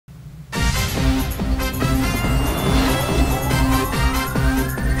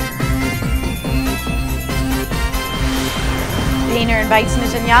invites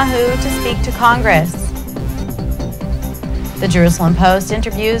Netanyahu to speak to Congress. The Jerusalem Post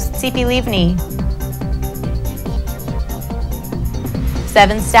interviews Tzipi Livni.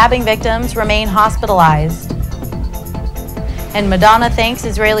 7 stabbing victims remain hospitalized. And Madonna thanks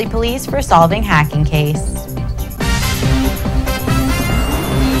Israeli police for solving hacking case.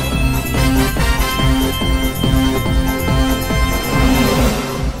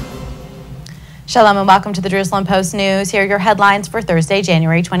 Shalom and welcome to the Jerusalem Post News. Here are your headlines for Thursday,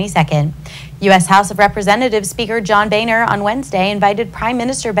 January 22nd. U.S. House of Representatives Speaker John Boehner on Wednesday invited Prime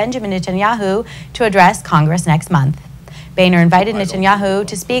Minister Benjamin Netanyahu to address Congress next month. Boehner invited Netanyahu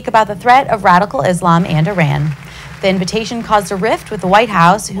to speak about the threat of radical Islam and Iran. The invitation caused a rift with the White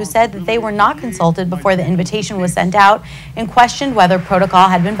House, who said that they were not consulted before the invitation was sent out and questioned whether protocol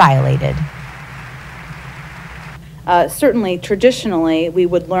had been violated. Certainly, traditionally, we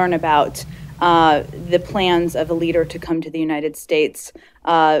would learn about the plans of a leader to come to the United States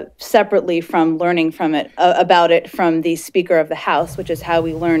separately from learning about it from the Speaker of the House, which is how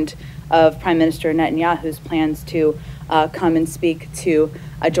we learned of Prime Minister Netanyahu's plans to come and speak to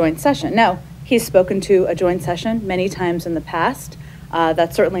a joint session. Now, he's spoken to a joint session many times in the past.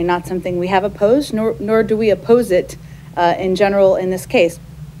 That's certainly not something we have opposed, nor do we oppose it in general in this case.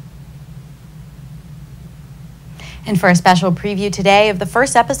 And for a special preview today of the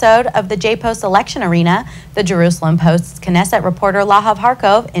first episode of the Jpost Election Arena, the Jerusalem Post's Knesset reporter Lahav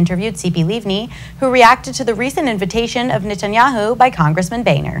Harkov interviewed Tzipi Livni, who reacted to the recent invitation of Netanyahu by Congressman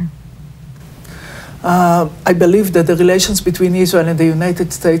Boehner. I believe that the relations between Israel and the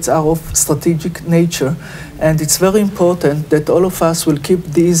United States are of strategic nature, and it's very important that all of us will keep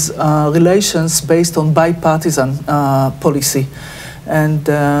these relations based on bipartisan policy. And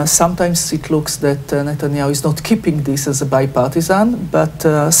sometimes it looks that Netanyahu is not keeping this as a bipartisan,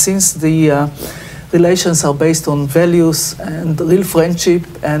 but since the relations are based on values and real friendship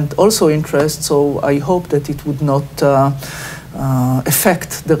and also interest, so I hope that it would not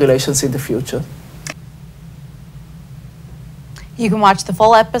affect the relations in the future. You can watch the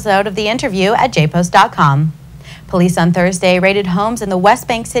full episode of the interview at jpost.com. Police on Thursday raided homes in the West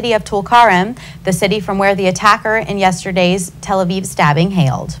Bank city of Tulkarem, the city from where the attacker in yesterday's Tel Aviv stabbing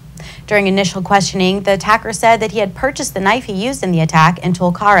hailed. During initial questioning, the attacker said that he had purchased the knife he used in the attack in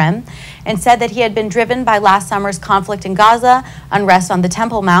Tulkarem and said that he had been driven by last summer's conflict in Gaza, unrest on the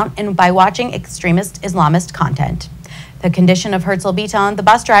Temple Mount, and by watching extremist Islamist content. The condition of Herzl Biton, the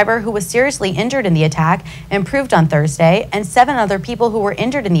bus driver who was seriously injured in the attack, improved on Thursday, and 7 other people who were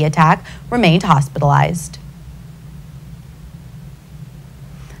injured in the attack remained hospitalized.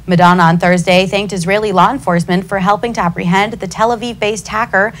 Madonna on Thursday thanked Israeli law enforcement for helping to apprehend the Tel Aviv-based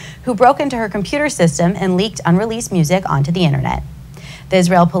hacker who broke into her computer system and leaked unreleased music onto the internet. The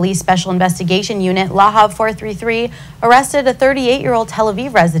Israel Police Special Investigation Unit Lahav 433 arrested a 38-year-old Tel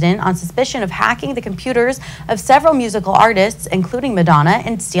Aviv resident on suspicion of hacking the computers of several musical artists, including Madonna,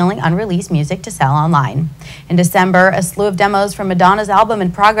 and stealing unreleased music to sell online. In December, a slew of demos from Madonna's album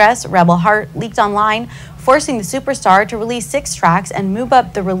in progress, Rebel Heart, leaked online, forcing the superstar to release 6 tracks and move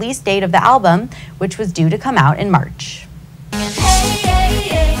up the release date of the album, which was due to come out in March.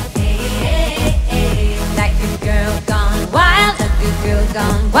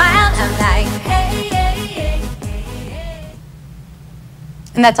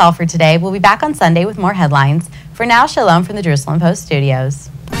 And that's all for today. We'll be back on Sunday with more headlines. For now, shalom from the Jerusalem Post studios.